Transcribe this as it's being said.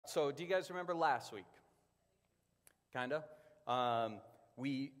So do you guys remember last week? Kind of.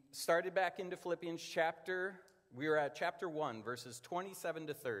 We started back into Philippians we were at chapter 1, verses 27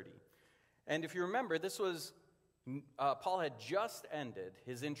 to 30. And if you remember, this was, Paul had just ended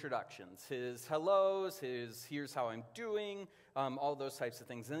his introductions, his hellos, his here's how I'm doing, all those types of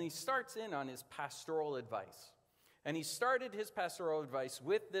things. And he starts in on his pastoral advice. And he started his pastoral advice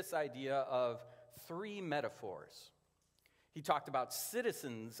with this idea of 3 metaphors. He talked about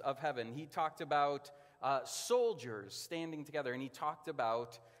citizens of heaven. He talked about soldiers standing together. And he talked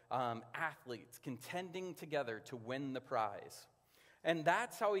about athletes contending together to win the prize. And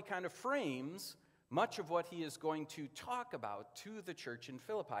that's how he kind of frames much of what he is going to talk about to the church in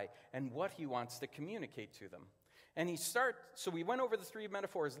Philippi and what he wants to communicate to them. And so we went over the 3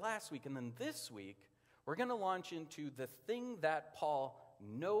 metaphors last week, and then this week, we're going to launch into the thing that Paul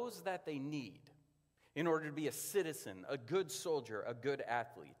knows that they need in order to be a citizen, a good soldier, a good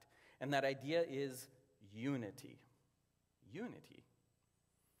athlete. And that idea is unity. Unity.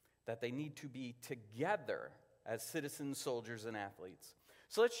 That they need to be together as citizens, soldiers, and athletes.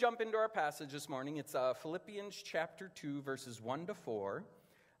 So let's jump into our passage this morning. It's Philippians chapter 2, verses 1 to 4.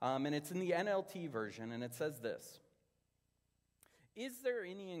 And it's in the NLT version, and it says this. Is there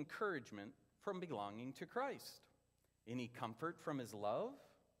any encouragement from belonging to Christ? Any comfort from his love?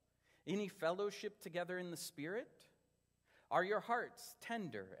 Any fellowship together in the Spirit? Are your hearts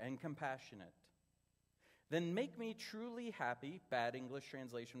tender and compassionate? Then make me truly happy. Bad English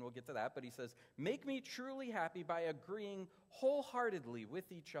translation, we'll get to that, but he says, make me truly happy by agreeing wholeheartedly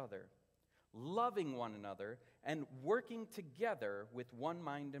with each other, loving one another, and working together with one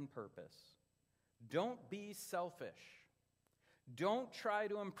mind and purpose. Don't be selfish. Don't try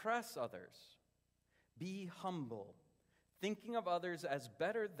to impress others. Be humble, thinking of others as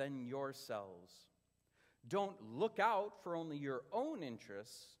better than yourselves. Don't look out for only your own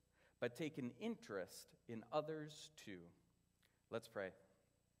interests, but take an interest in others too. Let's pray.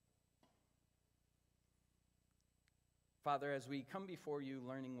 Father, as we come before you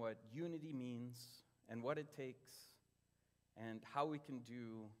learning what unity means and what it takes and how we can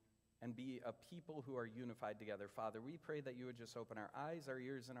do and be a people who are unified together, Father, we pray that you would just open our eyes, our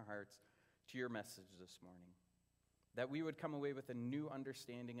ears, and our hearts to your message this morning. That we would come away with a new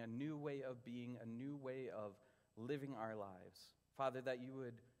understanding, a new way of being, a new way of living our lives. Father, that you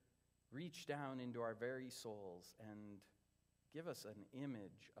would reach down into our very souls and give us an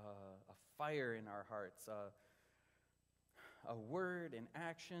image, a fire in our hearts, a word, an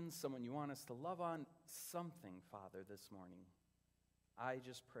action, someone you want us to love on, something, Father, this morning. I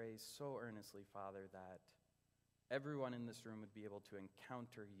just pray so earnestly, Father, that everyone in this room would be able to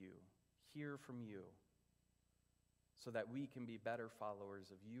encounter you, hear from you, so that we can be better followers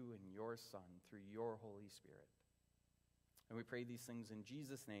of you and your Son through your Holy Spirit. And we pray these things in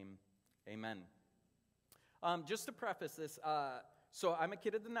Jesus' name, amen. Just to preface this, so I'm a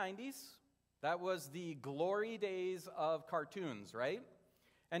kid of the 90s. That was the glory days of cartoons, right?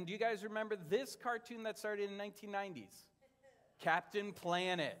 And do you guys remember this cartoon that started in the 1990s? Captain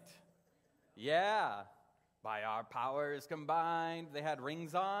Planet. Yeah. By our powers combined. They had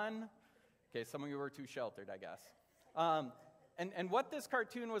rings on. Okay, some of you were too sheltered, I guess. And what this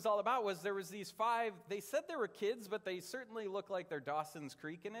cartoon was all about was there was these 5, they said they were kids, but they certainly look like they're Dawson's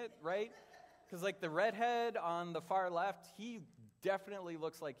Creek in it, right? Because like the redhead on the far left, he definitely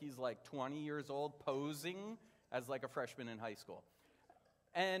looks like he's like 20 years old posing as like a freshman in high school.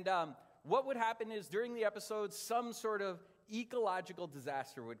 And what would happen is during the episode, some sort of ecological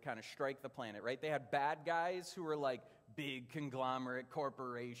disaster would kind of strike the planet, right? They had bad guys who were like big conglomerate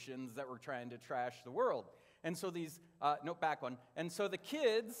corporations that were trying to trash the world. And so back one. And so the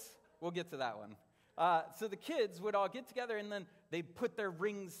kids, we'll get to that one. So the kids would all get together and then they'd put their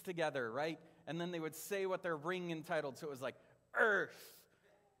rings together, right? And then they would say what their ring entitled. So it was like earth,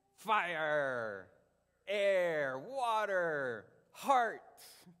 fire, air, water, heart,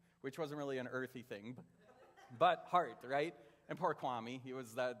 which wasn't really an earthy thing, but heart, right? And poor Kwame, he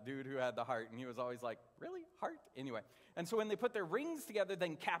was that dude who had the heart, and he was always like, really? Heart? Anyway. And so when they put their rings together,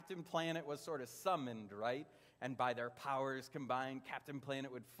 then Captain Planet was sort of summoned, right? And by their powers combined, Captain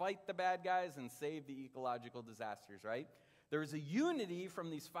Planet would fight the bad guys and save the ecological disasters, right? There was a unity from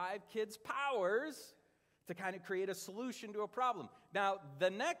these 5 kids' powers to kind of create a solution to a problem. Now, the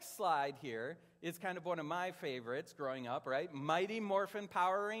next slide here is kind of one of my favorites growing up, right? Mighty Morphin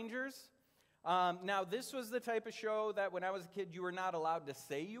Power Rangers. Now, this was the type of show that when I was a kid, you were not allowed to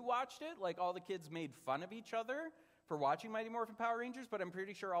say you watched it. Like, all the kids made fun of each other for watching Mighty Morphin Power Rangers, but I'm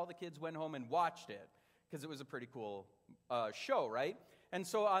pretty sure all the kids went home and watched it because it was a pretty cool show, right? And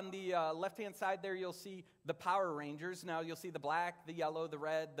so on the left-hand side there, you'll see the Power Rangers. Now you'll see the black, the yellow, the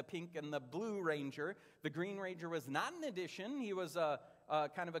red, the pink, and the blue Ranger. The Green Ranger was not an addition. He was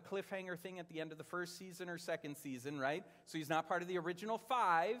kind of a cliffhanger thing at the end of the first season or second season, right? So he's not part of the original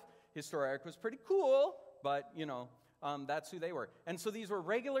 5. His story arc was pretty cool, but, that's who they were. And so these were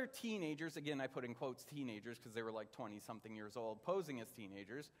regular teenagers. Again, I put in quotes teenagers because they were like 20-something years old, posing as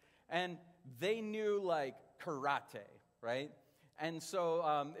teenagers. And they knew, like, karate, right? And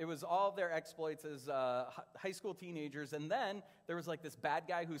so it was all their exploits as high school teenagers. And then there was, like, this bad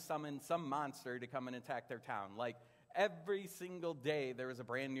guy who summoned some monster to come and attack their town. Like, every single day there was a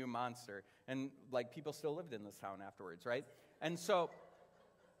brand new monster. And, like, people still lived in this town afterwards, right? And so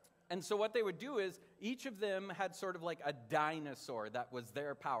what they would do is each of them had sort of like a dinosaur that was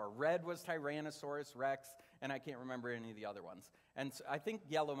their power. Red was Tyrannosaurus Rex, and I can't remember any of the other ones. And so I think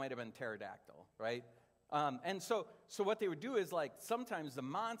yellow might have been pterodactyl, right? And so what they would do is, like, sometimes the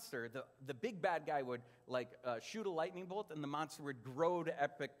monster, the big bad guy would, like, shoot a lightning bolt, and the monster would grow to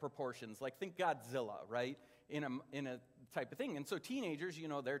epic proportions. Like, think Godzilla, right? In a type of thing. And so teenagers,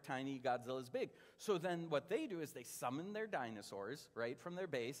 they're tiny, Godzilla's big. So then what they do is they summon their dinosaurs, right, from their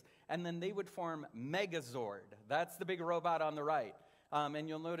base, and then they would form Megazord. That's the big robot on the right. And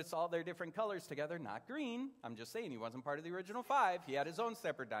you'll notice all their different colors together, not green. I'm just saying he wasn't part of the original 5. He had his own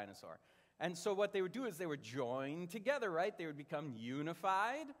separate dinosaur. And so what they would do is they would join together, right? They would become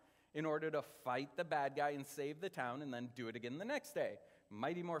unified in order to fight the bad guy and save the town and then do it again the next day.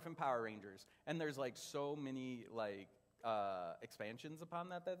 Mighty Morphin Power Rangers. And there's, like, so many, like, expansions upon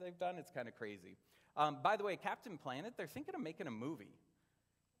that they've done. It's kind of crazy. By the way, Captain Planet, they're thinking of making a movie.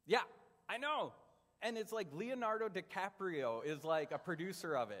 Yeah, I know. And it's like Leonardo DiCaprio is, like, a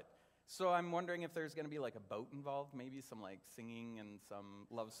producer of it. So I'm wondering if there's going to be, like, a boat involved, maybe some, like, singing and some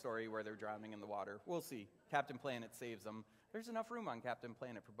love story where they're drowning in the water. We'll see. Captain Planet saves them. There's enough room on Captain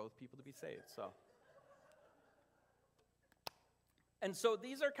Planet for both people to be saved, so. And so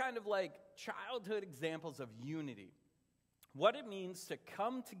these are kind of like childhood examples of unity. What it means to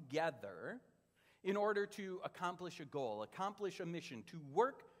come together in order to accomplish a goal, accomplish a mission, to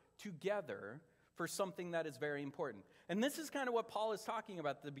work together for something that is very important. And this is kind of what Paul is talking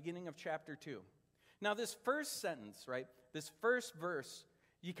about at the beginning of chapter 2. Now, this first sentence, right, this first verse,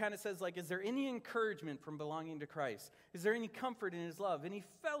 he kind of says, like, is there any encouragement from belonging to Christ? Is there any comfort in his love? Any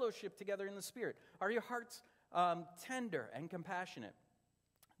fellowship together in the Spirit? Are your hearts tender and compassionate?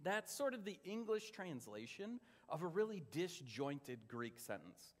 That's sort of the English translation of a really disjointed Greek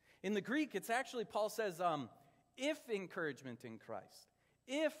sentence. In the Greek, it's actually, Paul says, if encouragement in Christ,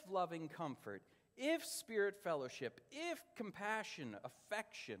 if loving comfort, if spirit fellowship, if compassion,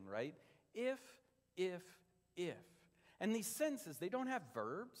 affection, right? If. And these sentences, they don't have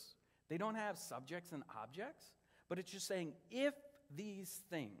verbs, they don't have subjects and objects, but it's just saying, if these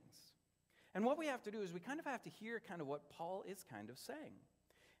things. And what we have to do is we kind of have to hear kind of what Paul is kind of saying.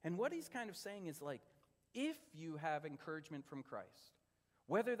 And what he's kind of saying is, like, if you have encouragement from Christ,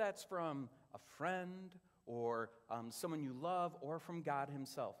 whether that's from a friend or someone you love or from God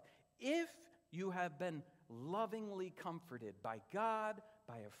himself, if you have been lovingly comforted by God,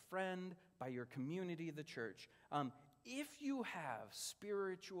 by a friend, by your community, the church, if you have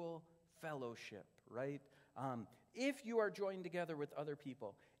spiritual fellowship, right? If you are joined together with other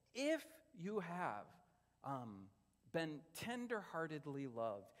people, if you have been tenderheartedly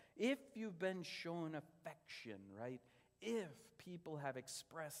loved, if you've been shown affection, right? If people have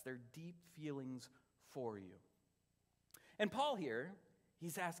expressed their deep feelings for you. And Paul here,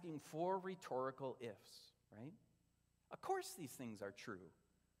 he's asking 4 rhetorical ifs, right? Of course these things are true.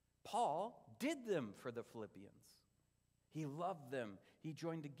 Paul did them for the Philippians. He loved them. He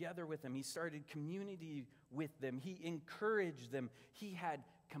joined together with them. He started community with them. He encouraged them. He had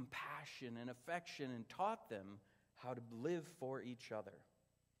compassion and affection and taught them how to live for each other.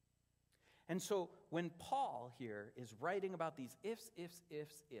 And so when Paul here is writing about these ifs,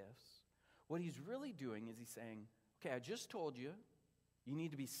 what he's really doing is he's saying, okay, I just told you, you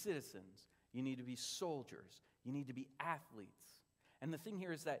need to be citizens, you need to be soldiers, you need to be athletes. And the thing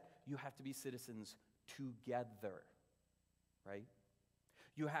here is that you have to be citizens together, right?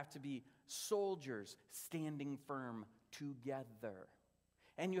 You have to be soldiers standing firm together.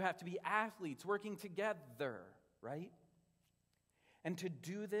 And you have to be athletes working together, right? And to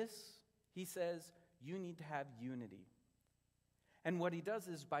do this, he says, you need to have unity. And what he does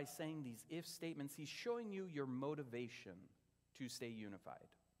is by saying these if statements, he's showing you your motivation to stay unified.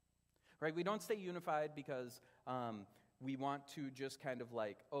 Right? We don't stay unified because we want to just kind of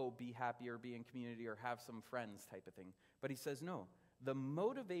like, be happy or be in community or have some friends type of thing. But he says, no, the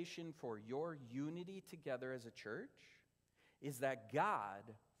motivation for your unity together as a church is that God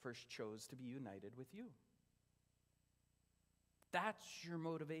first chose to be united with you. That's your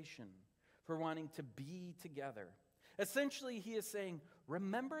motivation for wanting to be together. Essentially, he is saying,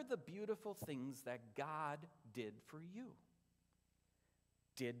 remember the beautiful things that God did for you.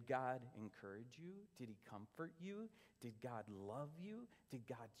 Did God encourage you? Did he comfort you? Did God love you? Did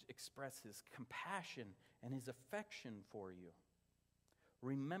God express his compassion and his affection for you?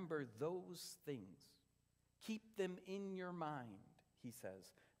 Remember those things. Keep them in your mind, he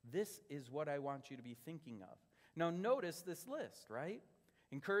says. This is what I want you to be thinking of. Now notice this list, right?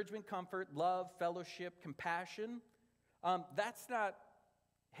 Encouragement, comfort, love, fellowship, compassion. That's not,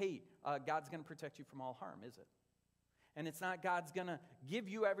 hey, God's going to protect you from all harm, is it? And it's not God's going to give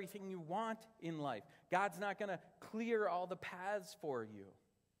you everything you want in life. God's not going to clear all the paths for you.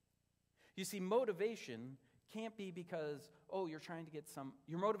 You see, motivation can't be because, you're trying to get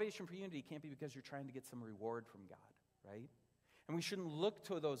your motivation for unity can't be because you're trying to get some reward from God, right? And we shouldn't look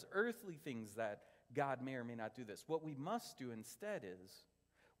to those earthly things that God may or may not do this. What we must do instead is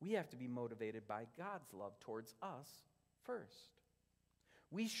we have to be motivated by God's love towards us first.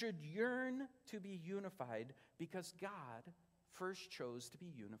 We should yearn to be unified because God first chose to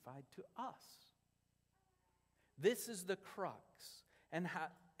be unified to us. This is the crux.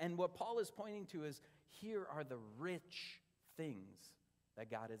 And what Paul is pointing to is, here are the rich things that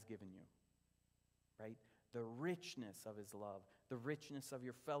God has given you, right? The richness of his love, the richness of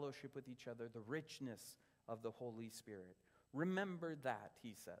your fellowship with each other, the richness of the Holy Spirit. Remember that,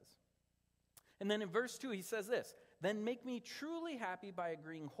 he says. And then in verse 2, he says this, then make me truly happy by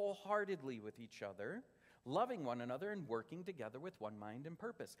agreeing wholeheartedly with each other, loving one another, and working together with one mind and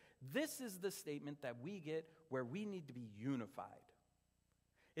purpose. This is the statement that we get where we need to be unified.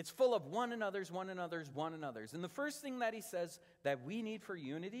 It's full of one another's, one another's, one another's. And the first thing that he says that we need for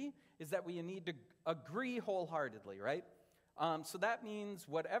unity is that we need to agree wholeheartedly, right? So that means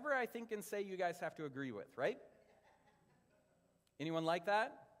whatever I think and say, you guys have to agree with, right? Anyone like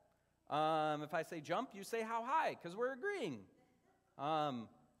that? If I say jump, you say how high, because we're agreeing,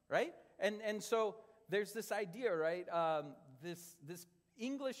 right? And so there's this idea, right? This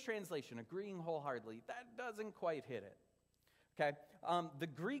English translation, agreeing wholeheartedly, that doesn't quite hit it. Okay, the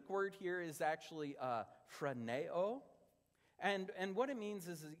Greek word here is actually phroneo, and what it means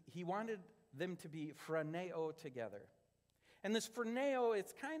is he wanted them to be phroneo together. And this phroneo,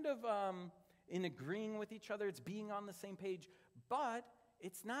 it's kind of in agreeing with each other, it's being on the same page, but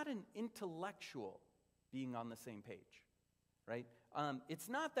it's not an intellectual being on the same page, right? It's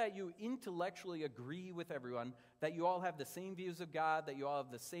not that you intellectually agree with everyone, that you all have the same views of God, that you all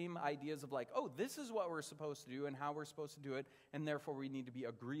have the same ideas of like, this is what we're supposed to do and how we're supposed to do it, and therefore we need to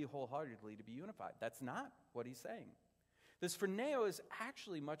agree wholeheartedly to be unified. That's not what he's saying. This phroneo is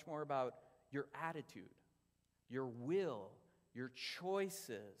actually much more about your attitude, your will, your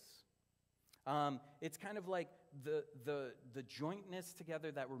choices. It's kind of like the jointness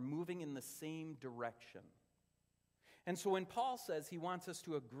together that we're moving in the same direction. And so when Paul says he wants us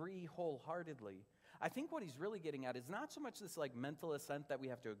to agree wholeheartedly, I think what he's really getting at is not so much this like mental assent that we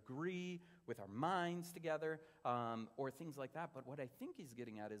have to agree with our minds together or things like that, but what I think he's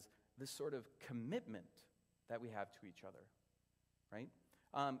getting at is this sort of commitment that we have to each other, right?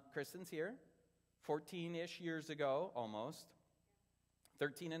 Kristen's here, 14-ish years ago, almost,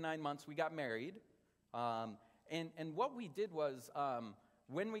 13 and 9 months, we got married, and what we did was,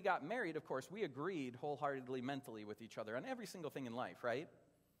 when we got married, of course, we agreed wholeheartedly mentally with each other on every single thing in life, right?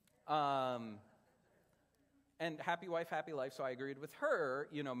 And happy wife, happy life, so I agreed with her,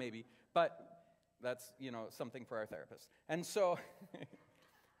 maybe. But that's, something for our therapist. And so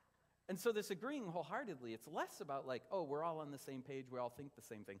this agreeing wholeheartedly, it's less about like, we're all on the same page, we all think the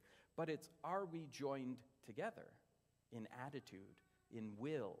same thing. But it's, are we joined together in attitude, in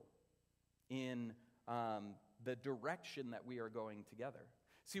will, in the direction that we are going together?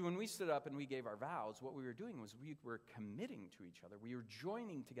 See, when we stood up and we gave our vows, what we were doing was we were committing to each other. We were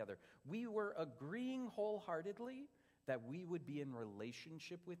joining together. We were agreeing wholeheartedly that we would be in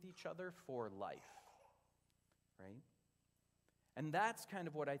relationship with each other for life, right? And that's kind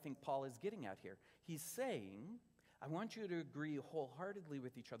of what I think Paul is getting at here. He's saying, I want you to agree wholeheartedly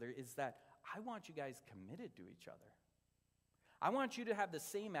with each other is that I want you guys committed to each other. I want you to have the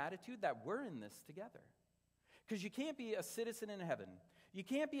same attitude that we're in this together. Because you can't be a citizen in heaven. You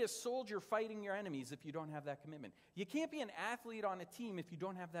can't be a soldier fighting your enemies if you don't have that commitment. You can't be an athlete on a team if you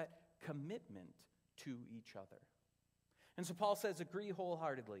don't have that commitment to each other. And so Paul says, agree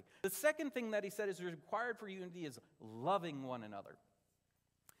wholeheartedly. The second thing that he said is required for unity is loving one another.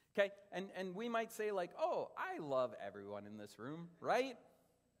 Okay, and we might say like, I love everyone in this room, right?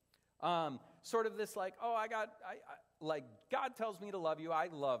 Sort of this like, oh, like God tells me to love you, I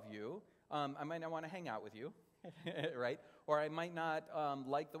love you. I might not want to hang out with you, right? Or I might not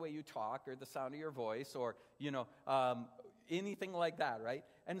like the way you talk or the sound of your voice or, anything like that, right?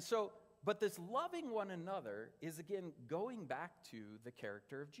 And so, but this loving one another is, again, going back to the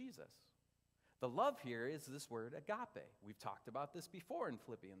character of Jesus. The love here is this word agape. We've talked about this before in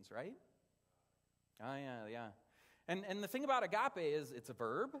Philippians, right? Oh, yeah. And the thing about agape is it's a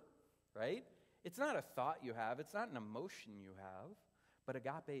verb, right? It's not a thought you have. It's not an emotion you have. But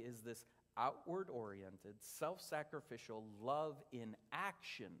agape is this outward-oriented, self-sacrificial love in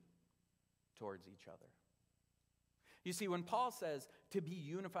action towards each other. You see, when Paul says to be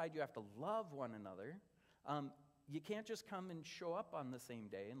unified, you have to love one another, you can't just come and show up on the same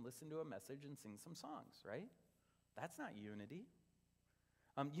day and listen to a message and sing some songs, right? That's not unity.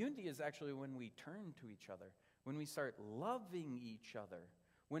 Unity is actually when we turn to each other, when we start loving each other,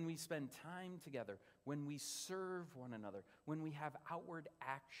 when we spend time together, when we serve one another, when we have outward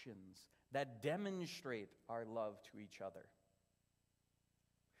actions that demonstrate our love to each other.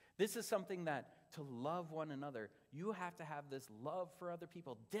 This is something that to love one another, you have to have this love for other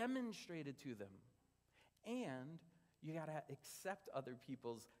people demonstrated to them. And you got to accept other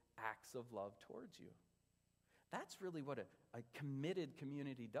people's acts of love towards you. That's really what a committed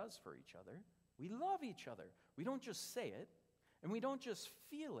community does for each other. We love each other. We don't just say it, and we don't just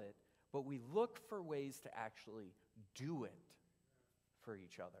feel it, but we look for ways to actually do it for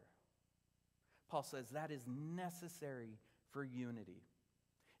each other. Paul says that is necessary for unity.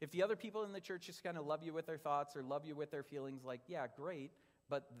 If the other people in the church just kind of love you with their thoughts or love you with their feelings, like, yeah, great,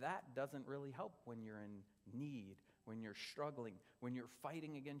 but that doesn't really help when you're in need, when you're struggling, when you're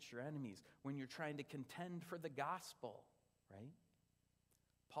fighting against your enemies, when you're trying to contend for the gospel, right?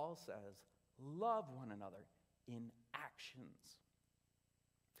 Paul says, love one another in actions.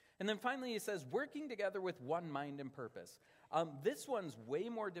 And then finally he says, working together with one mind and purpose. This one's way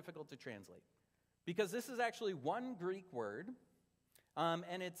more difficult to translate because this is actually one Greek word,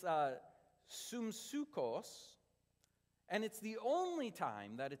 and it's sumsukos, and it's the only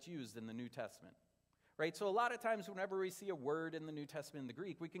time that it's used in the New Testament. Right? So a lot of times whenever we see a word in the New Testament in the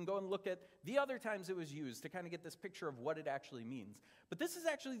Greek, we can go and look at the other times it was used to kind of get this picture of what it actually means. But this is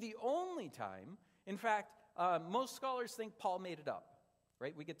actually the only time. In fact, most scholars think Paul made it up.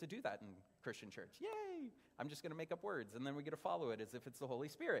 Right? We get to do that in Christian church. Yay! I'm just going to make up words, and then we get to follow it as if it's the Holy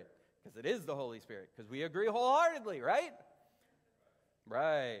Spirit, because it is the Holy Spirit, because we agree wholeheartedly, right?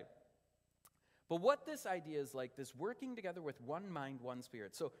 Right. But what this idea is like, this working together with one mind, one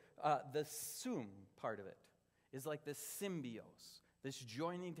spirit. So the sum part of it is like this symbios, this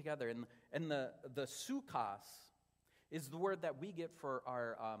joining together. And the sukos is the word that we get for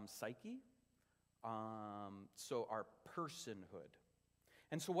our psyche, so our personhood.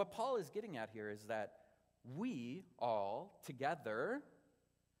 And so what Paul is getting at here is that we all together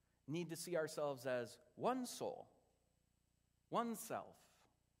need to see ourselves as one soul, one self,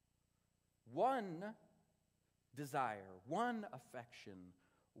 one desire, one affection,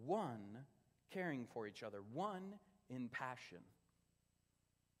 one caring for each other, one in passion.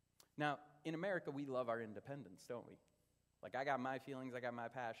 Now, in America, we love our independence, don't we? Like, I got my feelings, I got my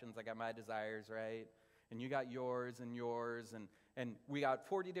passions, I got my desires, right? And you got yours, and we got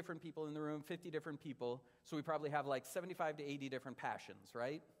 40 different people in the room, 50 different people, so we probably have like 75 to 80 different passions,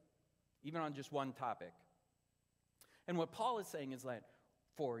 right? Even on just one topic. And what Paul is saying is that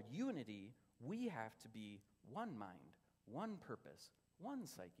for unity, we have to be one mind, one purpose, one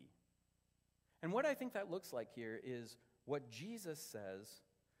psyche. And what I think that looks like here is what Jesus says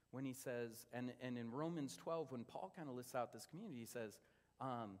when he says, and in Romans 12, when Paul kind of lists out this community, he says,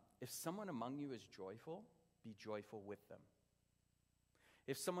 if someone among you is joyful, be joyful with them.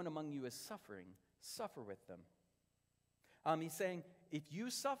 If someone among you is suffering, suffer with them. He's saying, if you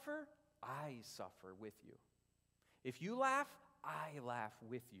suffer, I suffer with you. If you laugh, I laugh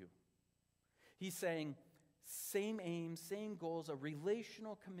with you. He's saying, same aim, same goals, a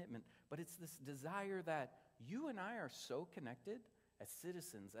relational commitment, but it's this desire that you and I are so connected as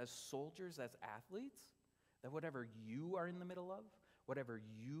citizens, as soldiers, as athletes, that whatever you are in the middle of, whatever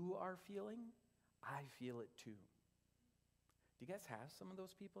you are feeling, I feel it too. Do you guys have some of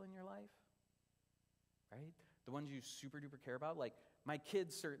those people in your life? Right? The ones you super duper care about? Like, my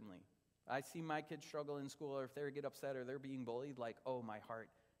kids certainly. I see my kids struggle in school, or if they get upset or they're being bullied, like, oh, my heart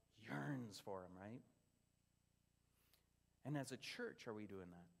yearns for them, right? And as a church, are we doing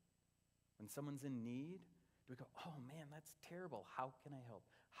that? When someone's in need, do we go, oh man, that's terrible. How can I help?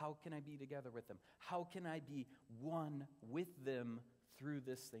 How can I be together with them? How can I be one with them through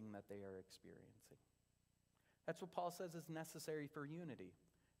this thing that they are experiencing? That's what Paul says is necessary for unity.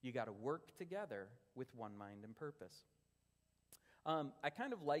 You got to work together with one mind and purpose. I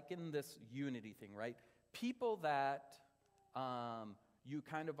kind of liken this unity thing, right? People that you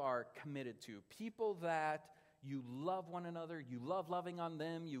kind of are committed to. People that you love one another. You love loving on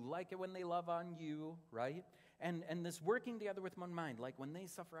them. You like it when they love on you, right? And this working together with one mind. Like when they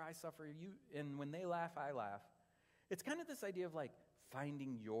suffer, I suffer. And when they laugh, I laugh. It's kind of this idea of like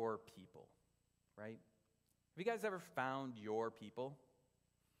finding your people, right? Have you guys ever found your people?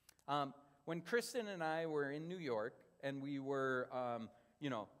 When Kristen and I were in New York, and we were,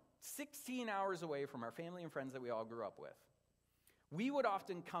 16 hours away from our family and friends that we all grew up with, we would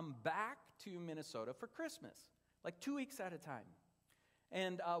often come back to Minnesota for Christmas, like 2 weeks at a time.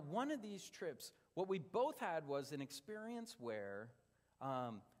 And one of these trips, what we both had was an experience where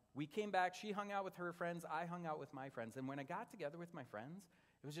we came back, she hung out with her friends, I hung out with my friends. And when I got together with my friends,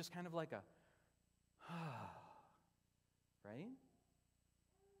 it was just kind of like a, right?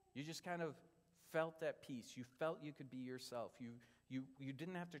 You just kind of felt at peace. You felt you could be yourself. You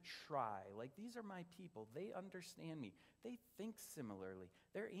didn't have to try. Like, these are my people. They understand me. They think similarly.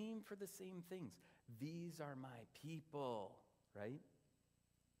 They're aimed for the same things. These are my people, right?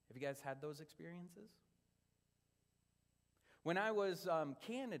 Have you guys had those experiences? When I was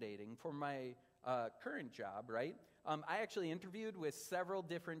candidating for my current job, right, I actually interviewed with several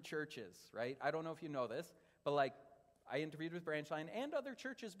different churches, right? I don't know if you know this, but like I interviewed with Branchline and other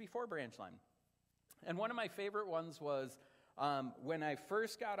churches before Branchline. And one of my favorite ones was when I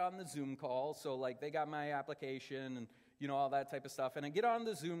first got on the Zoom call. So like they got my application and all that type of stuff. And I get on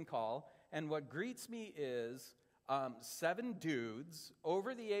the Zoom call, and what greets me is 7 dudes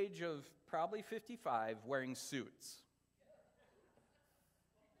over the age of probably 55 wearing suits.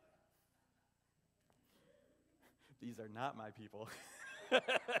 These are not my people.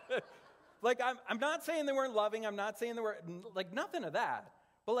 Like, I'm not saying they weren't loving. I'm not saying they were, like, nothing of that.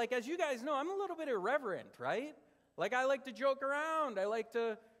 But, like, as you guys know, I'm a little bit irreverent, right? Like, I like to joke around. I like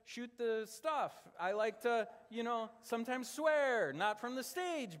to shoot the stuff. I like to, sometimes swear. Not from the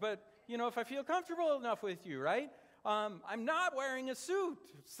stage, but, if I feel comfortable enough with you, right? I'm not wearing a suit.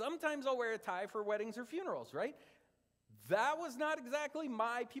 Sometimes I'll wear a tie for weddings or funerals, right? That was not exactly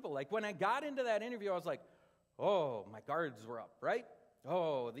my people. Like, when I got into that interview, I was like, oh, my guards were up, right?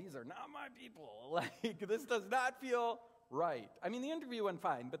 Oh, these are not my people. Like, this does not feel right. I mean, the interview went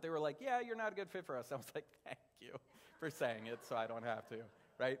fine, but they were like, yeah, you're not a good fit for us. I was like, thank you for saying it so I don't have to,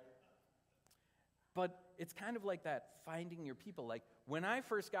 right? But it's kind of like that, finding your people. Like, when I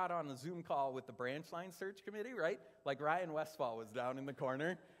first got on a Zoom call with the Branchline Search Committee, right? Like, Ryan Westfall was down in the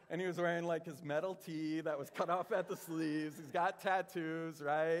corner, and he was wearing, like, his metal tee that was cut off at the sleeves. He's got tattoos,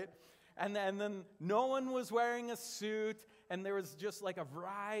 right? And then no one was wearing a suit, and there was just like a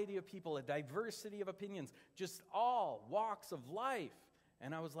variety of people, a diversity of opinions, just all walks of life.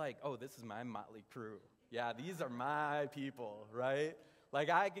 And I was like, oh, this is my motley crew. Yeah, these are my people, right? Like,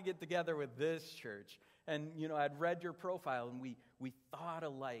 I could get together with this church. And, I'd read your profile, and we thought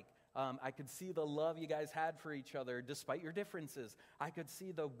alike. I could see the love you guys had for each other despite your differences. I could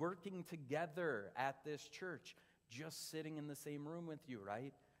see the working together at this church, just sitting in the same room with you,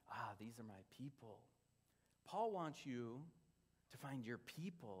 right? These are my people. Paul wants you to find your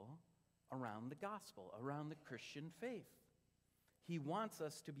people around the gospel, around the Christian faith. He wants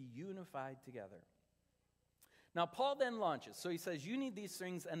us to be unified together. Now, Paul then launches. So he says, you need these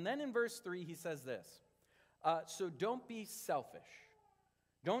things. And then in verse 3, he says this. So don't be selfish.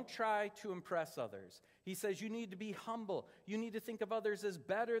 Don't try to impress others. He says you need to be humble. You need to think of others as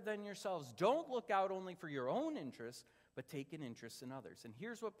better than yourselves. Don't look out only for your own interests, but take an interest in others. And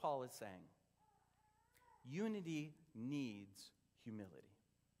here's what Paul is saying. Unity needs humility.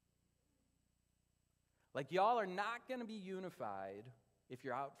 Like, y'all are not going to be unified if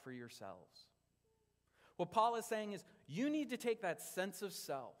you're out for yourselves. What Paul is saying is you need to take that sense of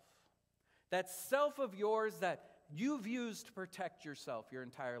self, that self of yours that you've used to protect yourself your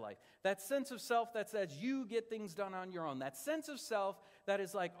entire life, that sense of self that says you get things done on your own, that sense of self that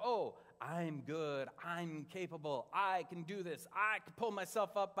is like, oh, I'm good, I'm capable, I can do this, I can pull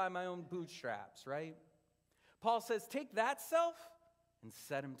myself up by my own bootstraps, right? Paul says, take that self and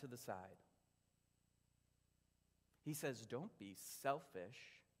set him to the side. He says, don't be selfish.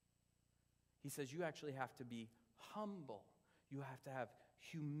 He says, you actually have to be humble. You have to have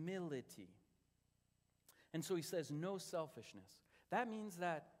humility. And so he says, no selfishness. That means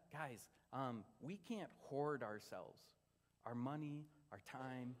that, guys, we can't hoard ourselves, our money, our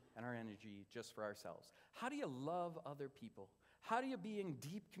time, and our energy just for ourselves. How do you love other people? How do you be in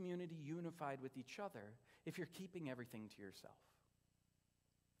deep community unified with each other if you're keeping everything to yourself?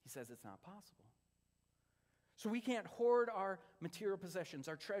 He says it's not possible. So we can't hoard our material possessions,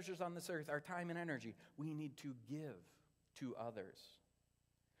 our treasures on this earth, our time and energy. We need to give to others.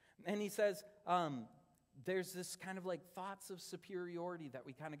 And he says, there's this kind of like thoughts of superiority that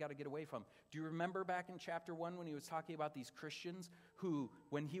we kind of got to get away from. Do you remember back in chapter 1 when he was talking about these Christians who,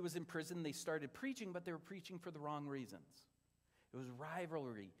 when he was in prison, they started preaching, but they were preaching for the wrong reasons? It was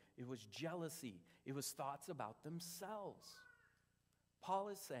rivalry. It was jealousy. It was thoughts about themselves. Paul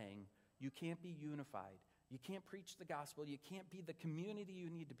is saying you can't be unified. You can't preach the gospel. You can't be the community you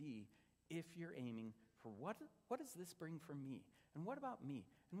need to be if you're aiming for what does this bring for me? And what about me?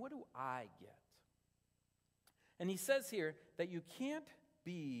 And what do I get? And he says here that you can't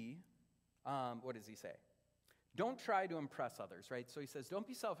be, what does he say? Don't try to impress others, right? So he says, don't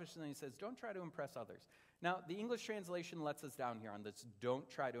be selfish, and then he says, don't try to impress others. Now, the English translation lets us down here on this don't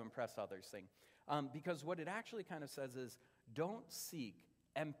try to impress others thing. Because what it actually kind of says is, don't seek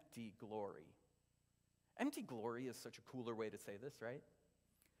empty glory. Empty glory is such a cooler way to say this, right?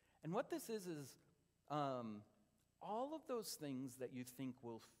 And what this is all of those things that you think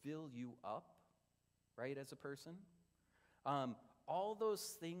will fill you up, right, as a person, all those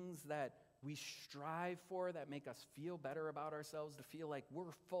things that we strive for that make us feel better about ourselves, to feel like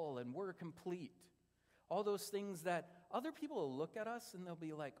we're full and we're complete, all those things that other people will look at us and they'll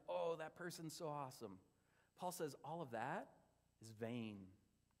be like, oh, that person's so awesome. Paul says all of that is vain.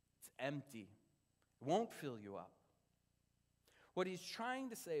 It's empty. It won't fill you up. What he's trying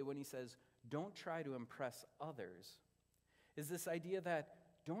to say when he says, don't try to impress others, is this idea that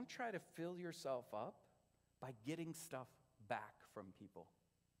don't try to fill yourself up by getting stuff back from people.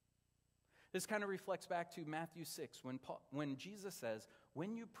 This kind of reflects back to Matthew 6 when Jesus says,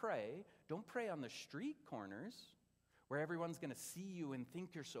 when you pray, don't pray on the street corners where everyone's going to see you and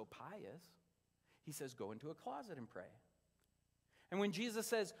think you're so pious. He says, go into a closet and pray. And when Jesus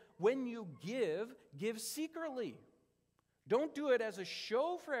says, when you give secretly. Don't do it as a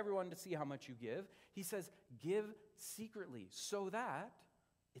show for everyone to see how much you give. He says, give secretly so that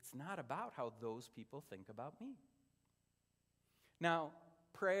it's not about how those people think about me. Now,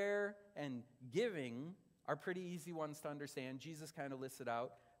 prayer and giving are pretty easy ones to understand. Jesus kind of lists it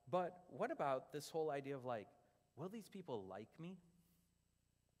out. But what about this whole idea of like, will these people like me?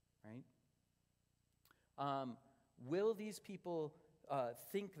 Right? Will these people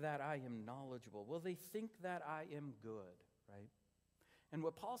think that I am knowledgeable? Will they think that I am good? Right? And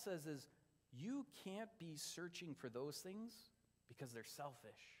what Paul says is, you can't be searching for those things because they're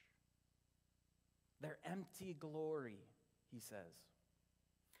selfish. They're empty glory, he says.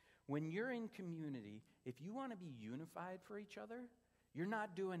 When you're in community, if you want to be unified for each other, you're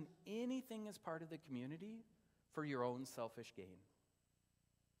not doing anything as part of the community for your own selfish gain.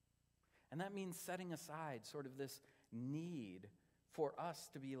 And that means setting aside sort of this need for us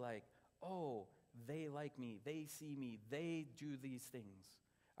to be like, oh, they like me, they see me, they do these things.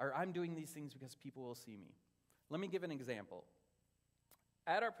 Or I'm doing these things because people will see me. Let me give an example.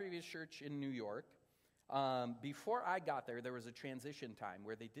 At our previous church in New York, before I got there, there was a transition time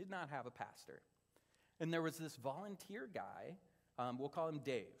where they did not have a pastor. And there was this volunteer guy, we'll call him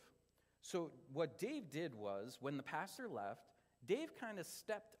Dave. So what Dave did was, when the pastor left, Dave kind of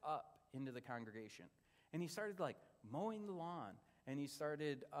stepped up into the congregation. And he started like mowing the lawn. And he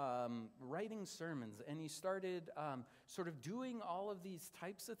started writing sermons, and he started sort of doing all of these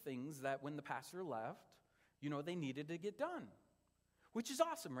types of things that when the pastor left, they needed to get done, which is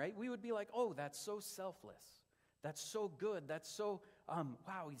awesome, right? We would be like, oh, that's so selfless. That's so good. That's so,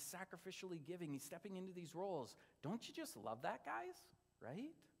 wow, he's sacrificially giving. He's stepping into these roles. Don't you just love that, guys?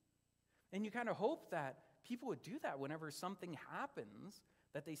 Right? And you kind of hope that people would do that whenever something happens,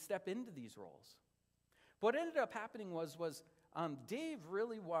 that they step into these roles. What ended up happening was Dave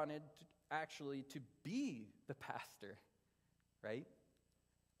really wanted to be the pastor, right?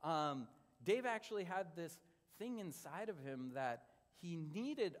 Dave actually had this thing inside of him that he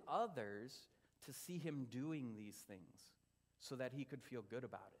needed others to see him doing these things so that he could feel good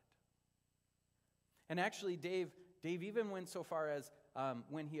about it. And actually, Dave even went so far as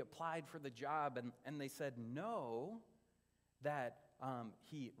when he applied for the job and they said no, that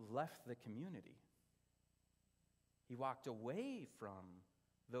he left the community. He walked away from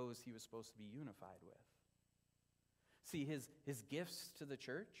those he was supposed to be unified with. See, his gifts to the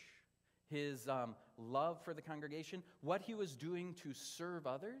church, his love for the congregation, what he was doing to serve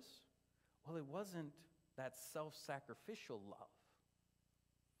others, well, it wasn't that self-sacrificial love.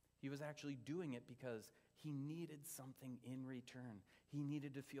 He was actually doing it because he needed something in return. He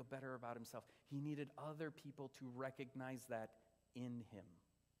needed to feel better about himself. He needed other people to recognize that in him.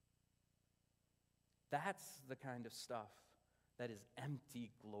 That's the kind of stuff that is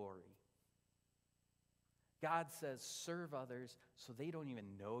empty glory. God says, serve others so they don't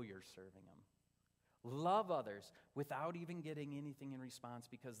even know you're serving them. Love others without even getting anything in response,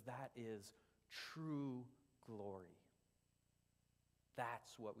 because that is true glory.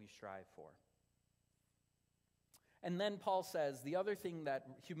 That's what we strive for. And then Paul says the other thing that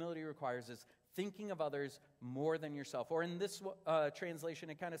humility requires is thinking of others more than yourself. Or in this translation,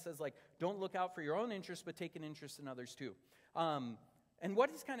 it kind of says, like, don't look out for your own interests, but take an interest in others too. And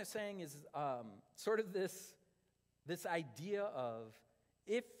what he's kind of saying is sort of this idea of,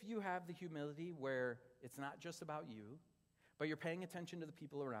 if you have the humility where it's not just about you, but you're paying attention to the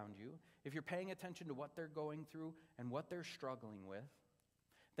people around you, if you're paying attention to what they're going through and what they're struggling with,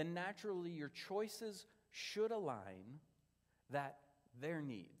 then naturally your choices should align that their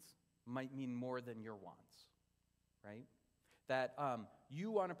needs might mean more than your wants, right? That you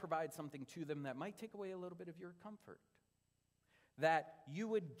want to provide something to them that might take away a little bit of your comfort. That you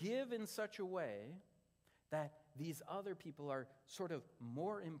would give in such a way that these other people are sort of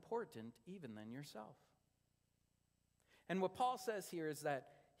more important even than yourself. And what Paul says here is that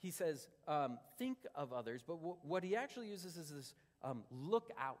he says, think of others, but what he actually uses is this look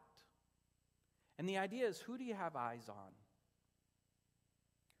out. And the idea is, who do you have eyes on?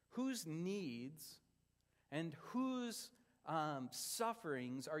 Whose needs and whose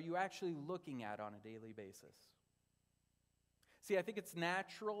sufferings are you actually looking at on a daily basis? See, I think it's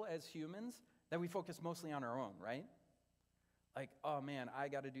natural as humans that we focus mostly on our own, right? Like, oh man, I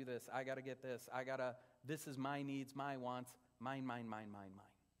got to do this, I got to get this, this is my needs, my wants, mine.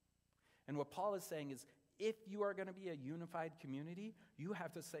 And what Paul is saying is, if you are going to be a unified community, you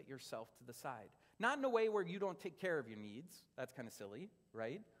have to set yourself to the side. Not in a way where you don't take care of your needs, that's kind of silly,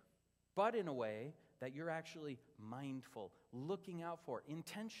 right? But in a way that you're actually mindful, looking out for,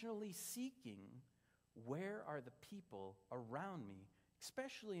 intentionally seeking, where are the people around me,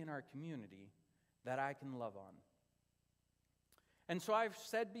 especially in our community, that I can love on? And so I've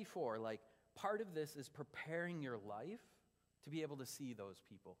said before, like, part of this is preparing your life to be able to see those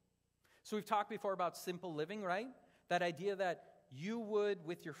people. So we've talked before about simple living, right? That idea that you would,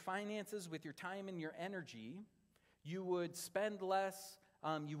 with your finances, with your time and your energy, you would spend less,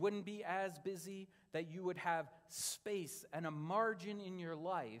 you wouldn't be as busy, that you would have space and a margin in your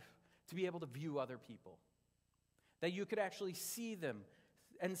life to be able to view other people. That you could actually see them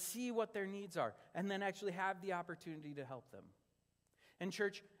and see what their needs are, and then actually have the opportunity to help them. And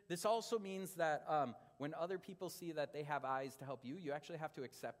church, this also means that when other people see that they have eyes to help you, you actually have to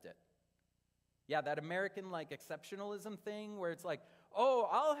accept it. Yeah, that American like exceptionalism thing where it's like, oh,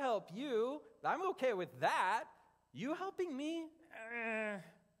 I'll help you. I'm okay with that. You helping me?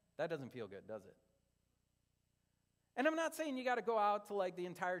 That doesn't feel good, does it? And I'm not saying you got to go out to like the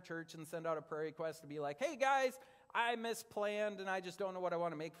entire church and send out a prayer request to be like, hey guys, I misplanned and I just don't know what I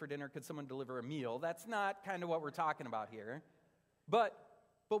want to make for dinner. Could someone deliver a meal? That's not kind of what we're talking about here. But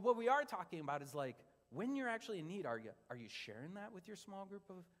what we are talking about is like, when you're actually in need, are you sharing that with your small group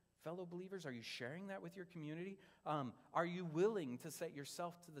of fellow believers? Are you sharing that with your community? Are you willing to set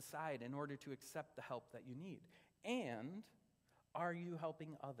yourself to the side in order to accept the help that you need? And are you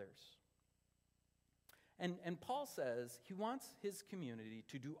helping others? And Paul says he wants his community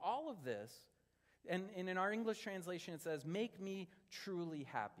to do all of this. And in our English translation, it says, make me truly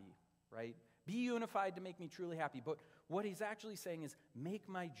happy, right? Be unified to make me truly happy. But what he's actually saying is, make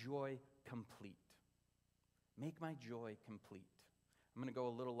my joy complete. Make my joy complete. I'm going to go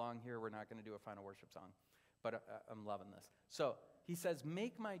a little long here. We're not going to do a final worship song, but I'm loving this. So he says,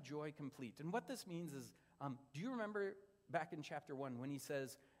 make my joy complete. And what this means is, do you remember back in chapter 1 when he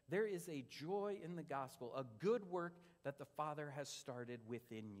says, there is a joy in the gospel, a good work that the Father has started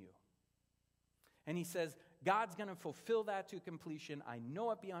within you. And he says, God's going to fulfill that to completion. I know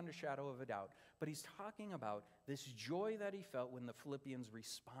it beyond a shadow of a doubt. But he's talking about this joy that he felt when the Philippians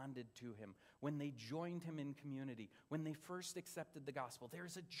responded to him, when they joined him in community, when they first accepted the gospel.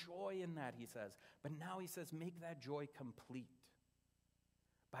 There's a joy in that, he says. But now he says, make that joy complete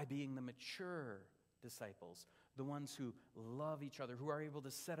by being the mature disciples, the ones who love each other, who are able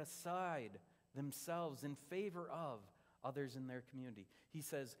to set aside themselves in favor of others in their community. He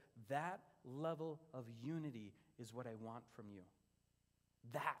says, that level of unity is what I want from you.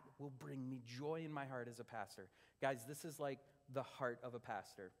 That will bring me joy in my heart as a pastor. Guys, this is like the heart of a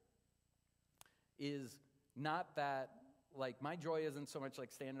pastor. Is not that, like, my joy isn't so much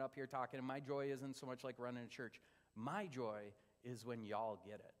like standing up here talking, and my joy isn't so much like running a church. My joy is when y'all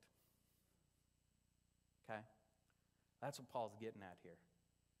get it. Okay? That's what Paul's getting at here.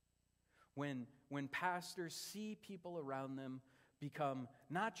 When pastors see people around them become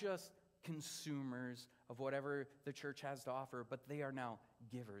not just consumers of whatever the church has to offer, but they are now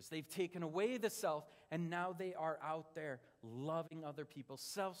givers. They've taken away the self, and now they are out there loving other people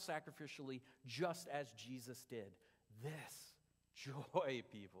self-sacrificially, just as Jesus did. This joy,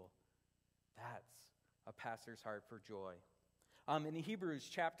 people, that's a pastor's heart for joy. In Hebrews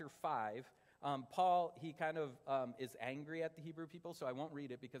chapter 5, Paul, he kind of is angry at the Hebrew people, so I won't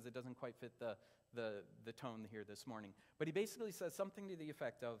read it because it doesn't quite fit the tone here this morning. But he basically says something to the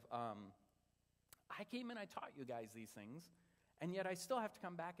effect of, I came and I taught you guys these things, and yet I still have to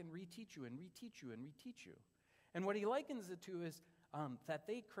come back and reteach you and reteach you and reteach you. And what he likens it to is that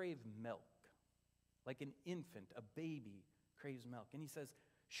they crave milk, like an infant, a baby craves milk. And he says,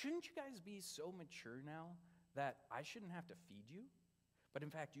 shouldn't you guys be so mature now that I shouldn't have to feed you? But in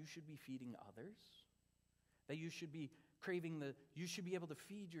fact, you should be feeding others. That you should be you should be able to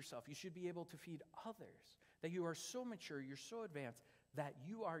feed yourself. You should be able to feed others. That you are so mature, you're so advanced, that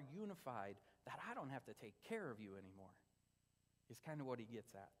you are unified, that I don't have to take care of you anymore, is kind of what he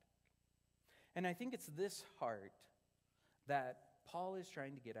gets at. And I think it's this heart that Paul is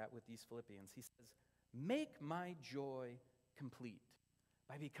trying to get at with these Philippians. He says, make my joy complete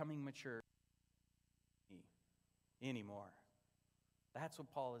by becoming mature anymore. That's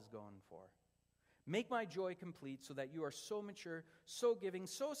what Paul is going for. Make my joy complete so that you are so mature, so giving,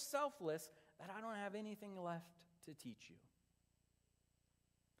 so selfless that I don't have anything left to teach you.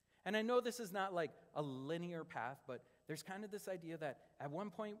 And I know this is not like a linear path, but there's kind of this idea that at one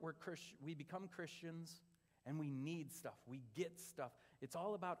point we become Christians and we need stuff. We get stuff. It's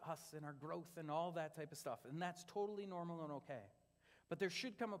all about us and our growth and all that type of stuff. And that's totally normal and okay. But there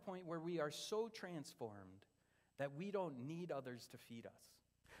should come a point where we are so transformed that we don't need others to feed us.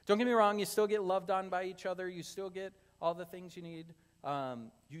 Don't get me wrong, you still get loved on by each other. You still get all the things you need.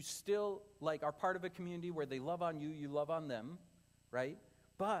 You still are part of a community where they love on you, you love on them, right?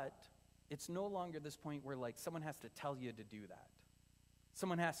 But it's no longer this point where someone has to tell you to do that.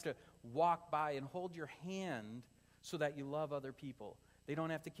 Someone has to walk by and hold your hand so that you love other people. They don't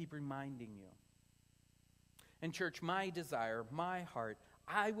have to keep reminding you. And church, my desire, my heart,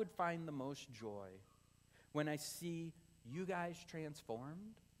 I would find the most joy when I see you guys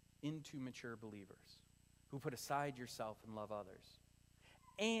transformed into mature believers who put aside yourself and love others.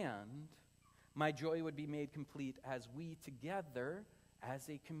 And my joy would be made complete as we together, as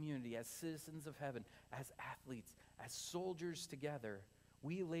a community, as citizens of heaven, as athletes, as soldiers together,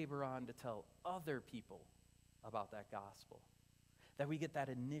 we labor on to tell other people about that gospel. That we get that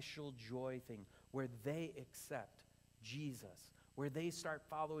initial joy thing where they accept Jesus, where they start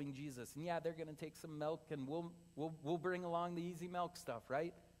following Jesus. And yeah, they're going to take some milk, and we'll bring along the easy milk stuff,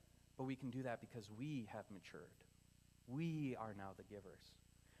 right? But we can do that because we have matured. We are now the givers.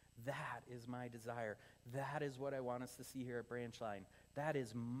 That is my desire. That is what I want us to see here at Branchline. That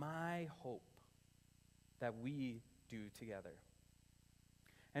is my hope that we do together.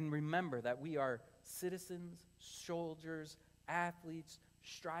 And remember that we are citizens, soldiers, athletes,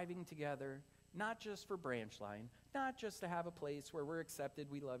 striving together, not just for Branchline, not just to have a place where we're accepted,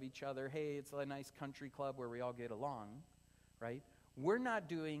 we love each other, hey, it's a nice country club where we all get along, right? We're not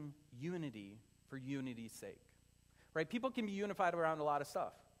doing unity for unity's sake, right? People can be unified around a lot of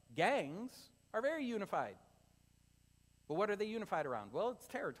stuff. Gangs are very unified. But what are they unified around? Well, it's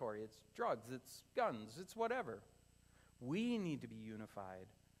territory, it's drugs, it's guns, it's whatever. We need to be unified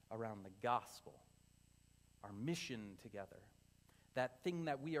around the gospel, our mission together, that thing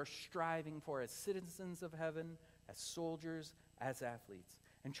that we are striving for as citizens of heaven, as soldiers, as athletes.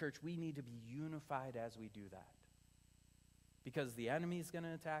 And church, we need to be unified as we do that. Because the enemy's going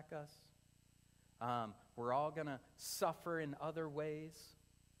to attack us. We're all going to suffer in other ways.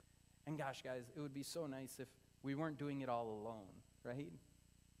 And gosh, guys, it would be so nice if we weren't doing it all alone, right?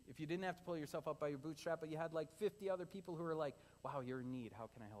 If you didn't have to pull yourself up by your bootstrap, but you had 50 other people who are like, wow, you're in need. How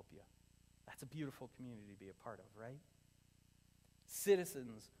can I help you? That's a beautiful community to be a part of, right?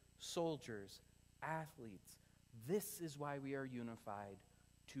 Citizens, soldiers, athletes. This is why we are unified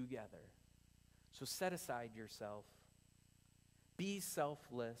together. So set aside yourself. Be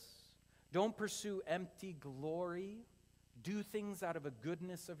selfless. Don't pursue empty glory. Do things out of a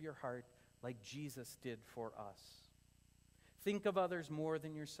goodness of your heart like Jesus did for us. Think of others more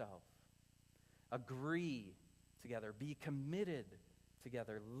than yourself. Agree together. Be committed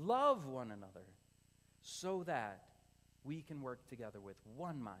together. Love one another so that we can work together with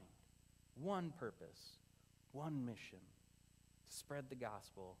one mind, one purpose, one mission to spread the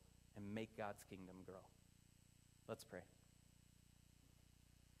gospel and make God's kingdom grow. Let's pray.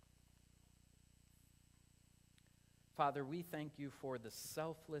 Father, we thank you for the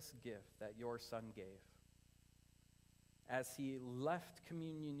selfless gift that your Son gave. As he left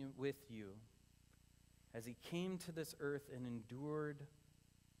communion with you, as he came to this earth and endured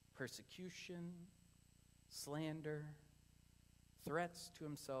persecution, slander, threats to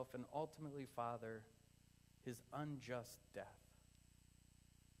himself, and ultimately, Father, his unjust death.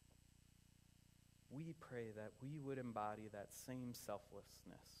 We pray that we would embody that same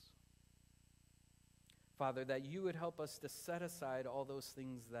selflessness. Father, that you would help us to set aside all those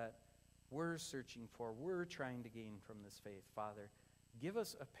things that we're searching for, we're trying to gain from this faith. Father, give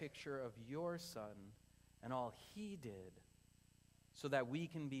us a picture of your Son and all he did so that we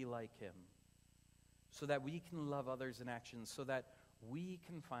can be like him, so that we can love others in action, so that we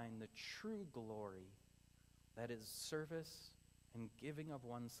can find the true glory that is service and giving of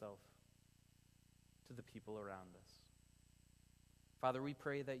oneself to the people around us. Father, we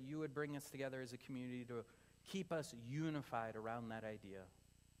pray that you would bring us together as a community to keep us unified around that idea,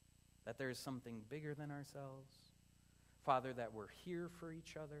 that there is something bigger than ourselves. Father, that we're here for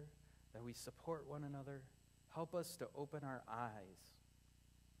each other, that we support one another. Help us to open our eyes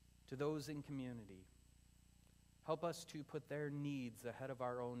to those in community. Help us to put their needs ahead of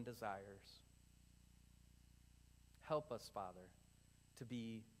our own desires. Help us, Father, to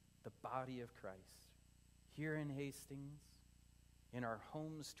be the body of Christ here in Hastings, in our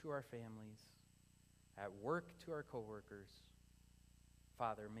homes to our families, at work to our coworkers.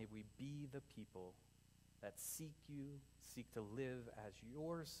 Father, may we be the people that seek you, seek to live as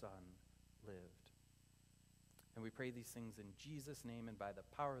your Son lived. And we pray these things in Jesus' name and by the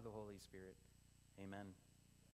power of the Holy Spirit. Amen.